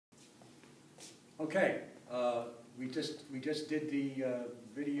Okay, we just did the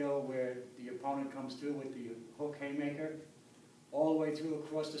video where the opponent comes through with the hook haymaker, all the way through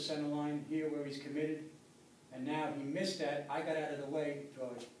across the center line here where he's committed, and now he missed that. I got out of the way,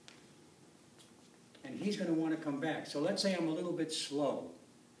 George, and he's going to want to come back. So let's say I'm a little bit slow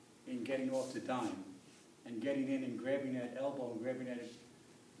in getting off the dime and getting in and grabbing that elbow and grabbing that,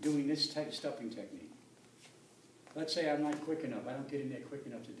 doing this type of stuffing technique. Let's say I'm not quick enough. I don't get in there quick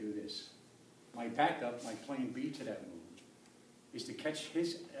enough to do this. My backup, my plan B to that move, is to catch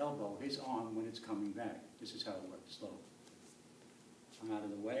his elbow, his arm, when it's coming back. This is how it works, slow. I'm out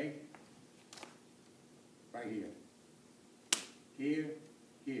of the way, right here. Here,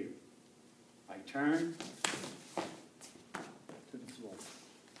 here. I turn to the floor.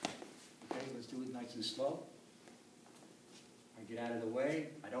 Okay, let's do it nice and slow. I get out of the way.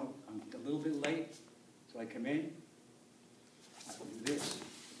 I'm a little bit late, so I come in. I can do this.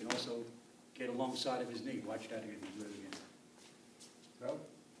 I can also get alongside of his knee. Watch that again. Do it again. Throw. Look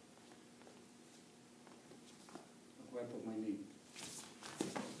where I put my knee.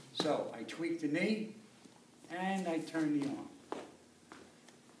 So I tweak the knee, and I turn the arm.